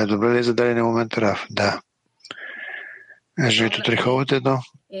това е добре ли за дадения момент, Раф? Да. Живето Триховът едно.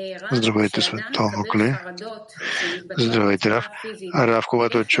 Здравейте, световно коле. Здравейте, Раф. Раф,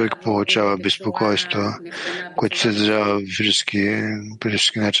 когато човек получава безпокойство, което се изразява в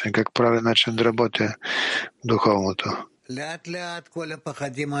физически начин, как правилен начин да работя духовното?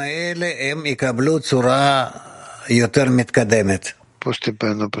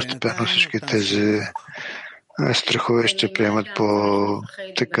 Постепенно всички тези страхове ще приемат по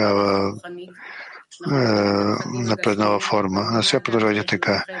такава напреднала форма. А сега продължавайте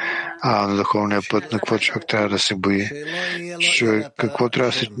така. На духовния път, на какво човек трябва да се бои? Какво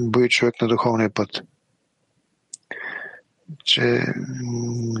трябва да се бои човек на духовния път? Че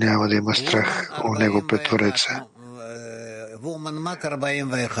няма да има страх у него пред Твореца.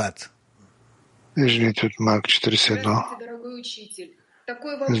 Жените от Мак 41.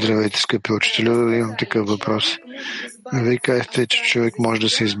 Здравейте, скъпи учители, имам такъв въпрос. Вие казахте, че човек може да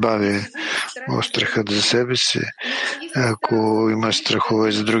се избави страхът за себе си, ако има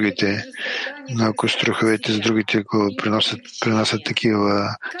страхове за другите. Но ако страховете за другите го приносят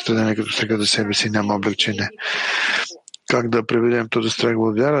такива страдания като страхът за себе си, няма облегчение. Как да преведем този страх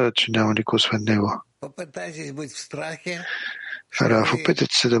във вяра, че няма никой освен него? Раф,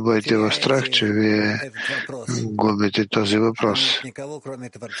 опитайте се да бъдете в страх, че вие губите този въпрос,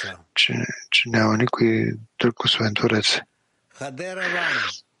 че няма никой друг освен Творец.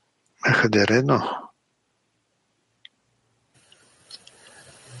 Хадер едно.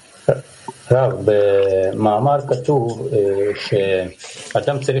 Рав,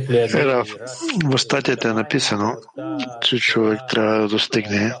 в статията е написано, че човек трябва да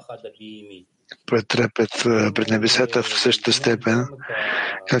достигне пред небесата в същата степен,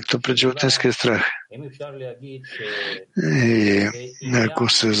 както пред животинския страх. И ако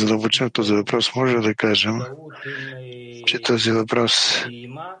се задълбочим в този въпрос, може да кажем, че този въпрос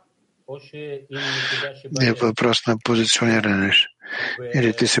е въпрос на позициониране.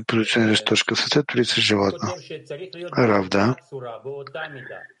 Или ти се позиционираш точка в сърцето, или си животно. Равда.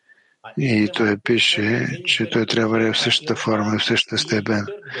 И той пише, че той трябва да е в същата форма и в същата степен.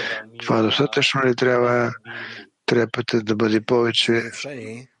 Това достатъчно ли трябва трепетът да бъде повече,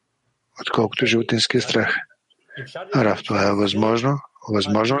 отколкото животинския страх? Рав, това е възможно?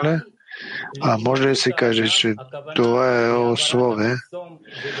 Възможно ли? А може ли да се каже, че това е условие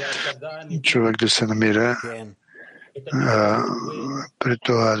човек да се намира при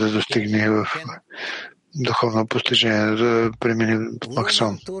това да достигне в духовно постижение, да премине в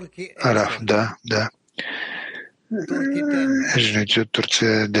Максон? Рав, да. Жените от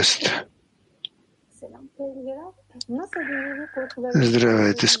Турция 10.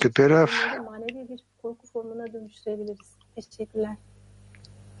 Здравейте, скъпи Рав.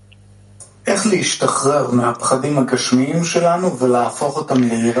 איך להשתחרר מהפחדים הגשמיים שלנו ולהפוך אותם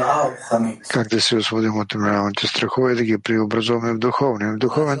ליראה רוחנית. Как да се освободим от моралните страхове и да ги преобразуваме в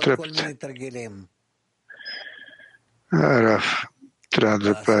духовен трепет? Раф, трябва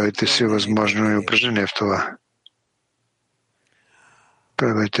да правите си възможно и упражнение в това.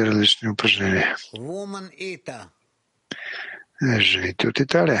 Правете различни упражнения. Жените от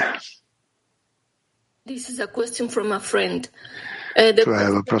Италия. Това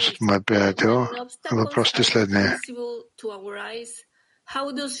е въпрос от моя приятел. Въпросът е следния.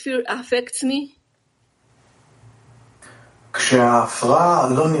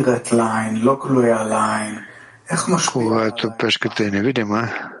 Когато пешката е невидима,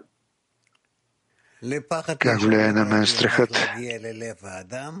 как влияе на мен страхът?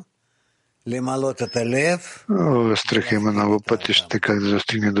 Страх има много пътища, как да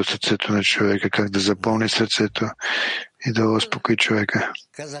достигне до сърцето на човека, как да запълни сърцето и да успокои човека.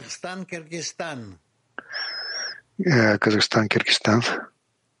 Казахстан, Киргизстан.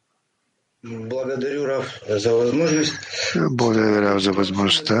 Благодаря за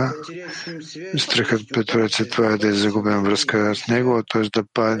възможността. Страхът пред Творец това е да загубим връзка с него, т.е.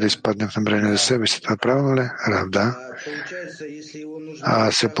 да изпаднем в намерение за себе си. Това правилно ли? Да.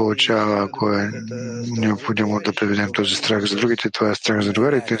 Се получава, ако е необходимо да преведем този страх за другите, това е страх за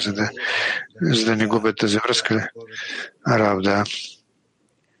доверието, за да не губят тази връзка ли? Да.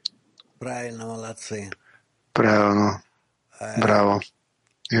 Правилно. Браво.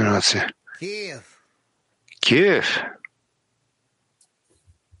 Юнаци. Киев.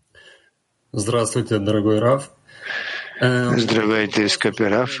 Здравствуйте, дорогой Рав. Здравейте, скъпи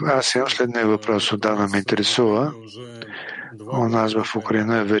Рав. Аз имам следния въпрос. Отдавна ме интересува. У нас в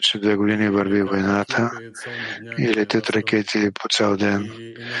Украина вече 2 години върви войната и летят ракети по цял ден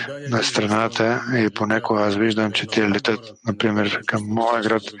на страната и понякога аз виждам, че те летят, например, към моя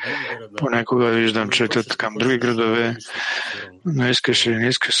град. Понякога виждам, че летят към други градове, но искаш или не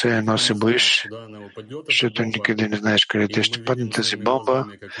искаш се, едно се боиш, защото никъде не знаеш къде те ще падне тази бомба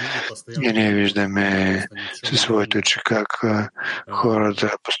и ние виждаме със своите очи как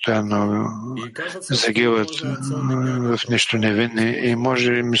хората постоянно загиват в нещо невинни и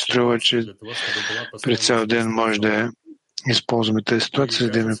може ми струва, че пред цял ден може да използваме тази ситуация,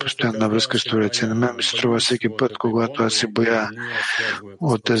 за да имаме постоянна връзка с Творец. На мен ми се струва всеки път, когато аз се боя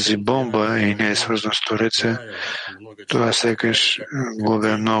от тази бомба и не е свързан с Твореца, това сякаш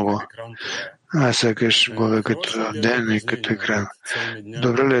губя много. Сякаш губя като ден и като екран.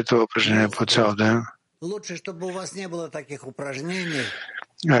 Добре ли е това упражнение по цял ден?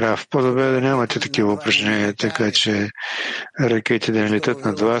 Раф, по-добре да нямате такива упражнения, така че ракети да не летят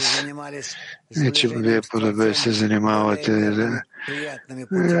над вас и че вие по-добре се занимавате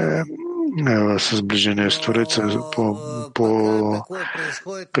с сближение с Твореца по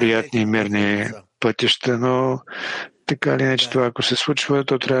приятни и мирни пътища, но така или иначе това, ако се случва,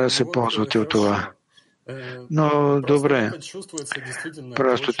 то трябва да се ползвате от това. Но добре,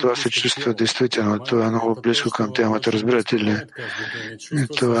 просто това се чувства действително. Това е много близко към темата, разбирате ли? И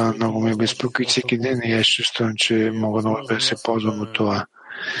това много ме безпокои всеки ден и аз чувствам, че мога много да се ползвам от това.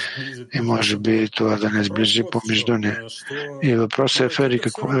 И може би това да не сближи помежду ни. И въпросът е, Фери,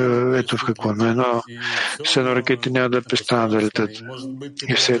 ето в какво. Но едно, все едно ракети няма да престанат да летат.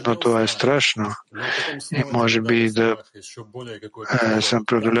 И все едно това е страшно. И може би да съм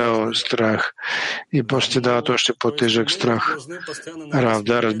преодолял страх. И после ти дават още по-тежък страх. Рав,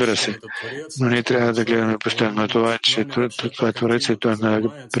 да, разбира се. Но ние трябва да гледаме постоянно това, че това е Творец и той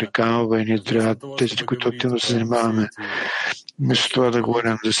приканва и ние трябва тези, които активно се занимаваме. Вместо това да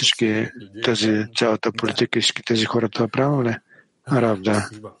говорим за всички цялата политика и всички тези хора, това правилно ли? Рав, да.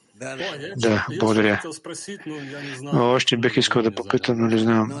 Да, благодаря. Но още бих искал да попитам, но не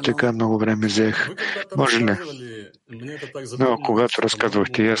знам, така много време взех. Може ли? Но когато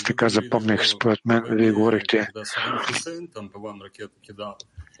разказвахте, аз така запомних, според мен, вие говорихте,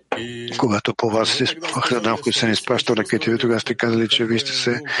 когато по вас Хранам Хусейн изпращал ракети, ви тогава сте казали, че вие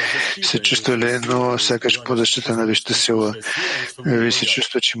сте се чувствали, но сякаш под защита на висшата сила. Вие се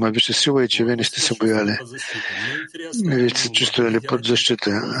чувствате, че има висша сила и че вие не сте се бояли. Вие сте се чувствали под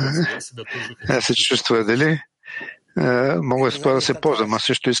защита. Аз се чувствам дали? Мога с това да се ползвам. Аз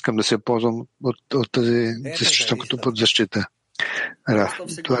също искам да се ползвам от тази, се чувствам като под защита.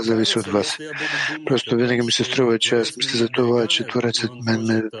 Това зависи от вас. Просто винаги ми се струва, че аз мисля за това, че Творецът мен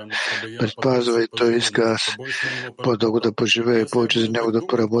ме предпазва и той иска аз по-дълго да поживея и повече за него да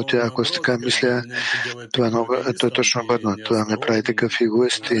поработя. Ако аз така мисля, това е точно обратно. Това ме прави такъв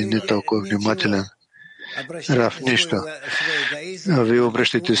егоист и не толкова внимателен. Рав, нищо. Вие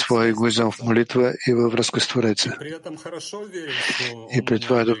обръщате своя егоизъм в молитва и във връзка с Твореца. И при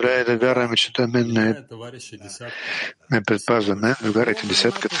това е добре да вярваме, че той ме предпазва. Мен, вярвайте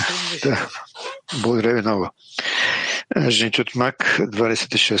десетката. Да. Благодаря ви много. Жените от Мак,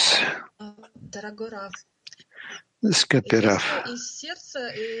 26. Скъпи Рав,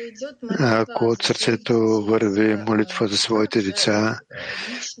 ако от сърцето върви молитва за своите деца,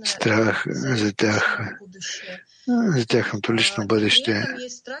 страх за тяхното лично бъдеще,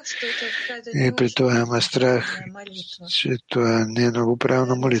 и при това има страх, че това не е много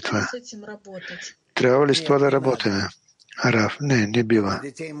правилна молитва. Трябва ли с това да работим? Рав, не бива.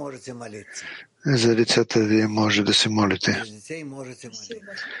 За децата вие може да се молите.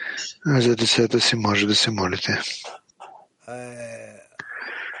 За децата си може да се молите.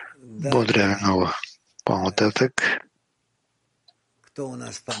 Благодаря ви много. По-нататък.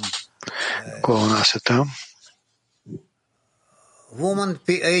 Кой у нас е там?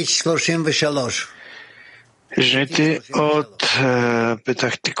 Жените от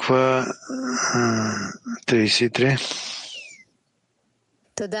Петах Тиква 33.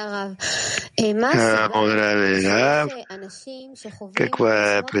 Благодаря ви, Рав.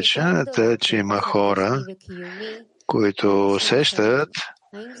 Каква е причината, че има хора, които усещат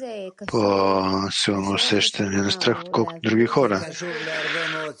по-силно усещане на страх, отколкото други хора?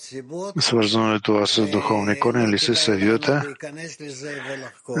 Свързано ли това с духовни корени или с авиота?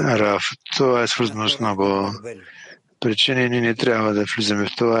 Рав, това е свързано с много причини. Ние не трябва да влизаме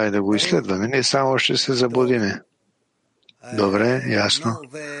в това и да го изследваме. Ние само ще се заблудиме. Добре, ясно.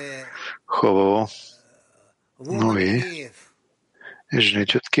 Хубаво. Но и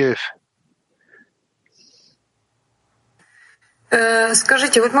жените от Киев.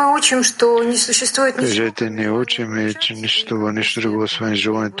 Скажите, вот мы учим, что не существует ничего. Скажете, не учим, че не съществува нищо друго, освен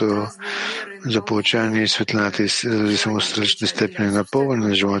желанието за получаване и светлината и зависимост от различни степени на напълване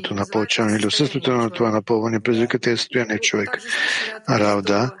на желанието на получаване или отсъствието на това напълване предизвика тези състояния човек. Рав,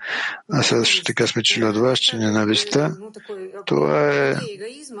 да. А сега също така сме чули от вас, че ненавистта, това е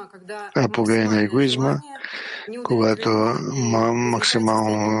апогей на егоизма, когато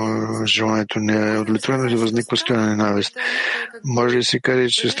максимално желанието не е удовлетворено и възниква състояние на ненавист. Може ли се каже,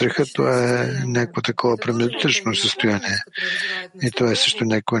 че страхът това е някакво такова премеждутъчно състояние? И това е също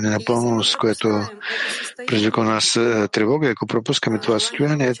някаква ненапълност, което предизвика у нас тревога. Ако пропускаме това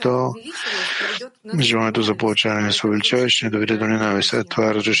състояние, то желанието за получаване се увеличава и ще не доведе до ненавист. Това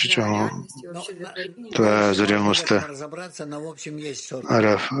е разрешително. Това е за реалността.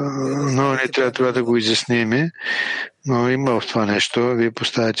 Но не трябва това да го изясним, но има в това нещо. Вие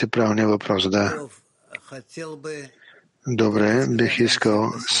поставяте правилния въпрос, да. Добре, бих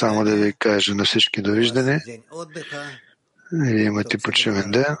искал само да ви кажа на всички довиждане. Вие имате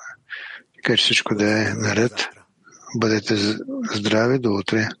почивен ден, така че всичко да е наред. Бъдете здрави до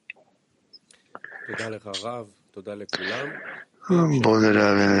утре.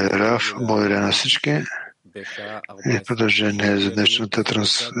 Благодаря ви, Рав. Благодаря на всички. I продължение за днешното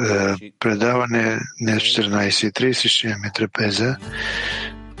предаване днес 14:30 ще имаме трапеза,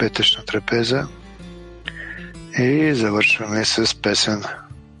 петъчна трапеза и завършваме с песен.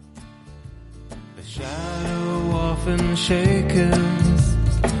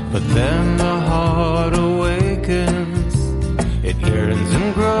 But then the heart awakens, it yearns and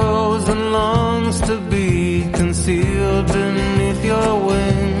grows and longs to be concealed beneath your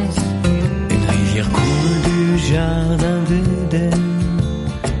wings. Une rivière coule du jardin d'Éden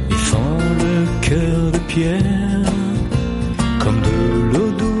et fend le cœur de pierre, comme de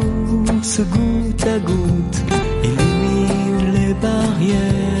l'eau douce goutte à goutte, illumine les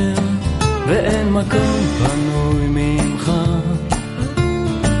barrières. ואין מקום פנוי ממך,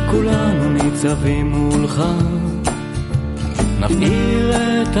 כולנו ניצבים מולך, נבעיר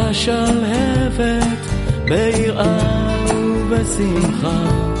את השלהבת ביראה ובשמחה.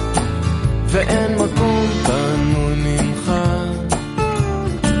 ואין מקום פנוי ממך,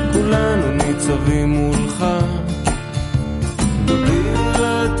 כולנו ניצבים מולך,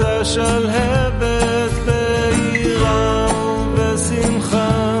 נבעיר את השלהבת ביראה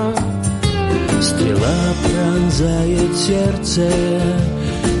ובשמחה. Стрела пронзает сердце,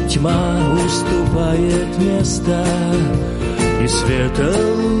 тьма уступает место, и света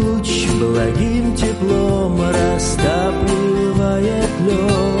луч благим теплом растапливает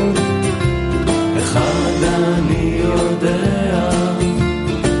лед. אחד אני יודע,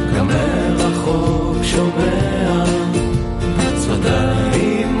 גם מרחוק שומע,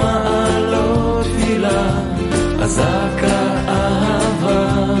 צפתיים מעלות תפילה, אזעקה אהבה.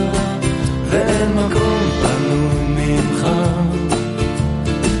 ואין מקום פנוי ממך,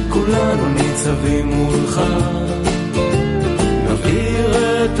 כולנו ניצבים מולך, נבעיר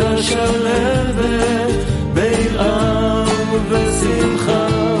את השלהבת ביראה ובשמחה.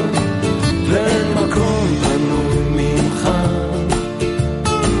 ואין מקום פנוי ממך,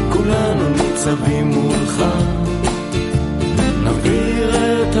 כולנו ניצבים מולך, נבעיר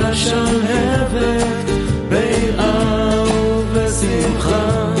את השלהבת ביראה ובשמחה.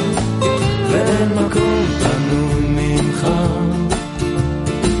 ואין מקום פנוי ממך,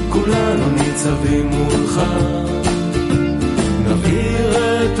 כולנו ניצבים מולך, נבעיר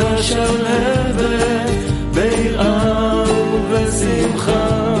את השלהבת ביראה ובשמחה.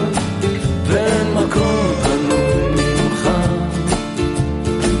 ואין מקום פנוי ממך,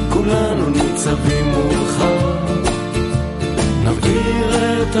 כולנו ניצבים מולך, נבעיר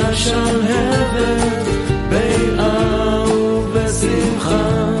את השלהבת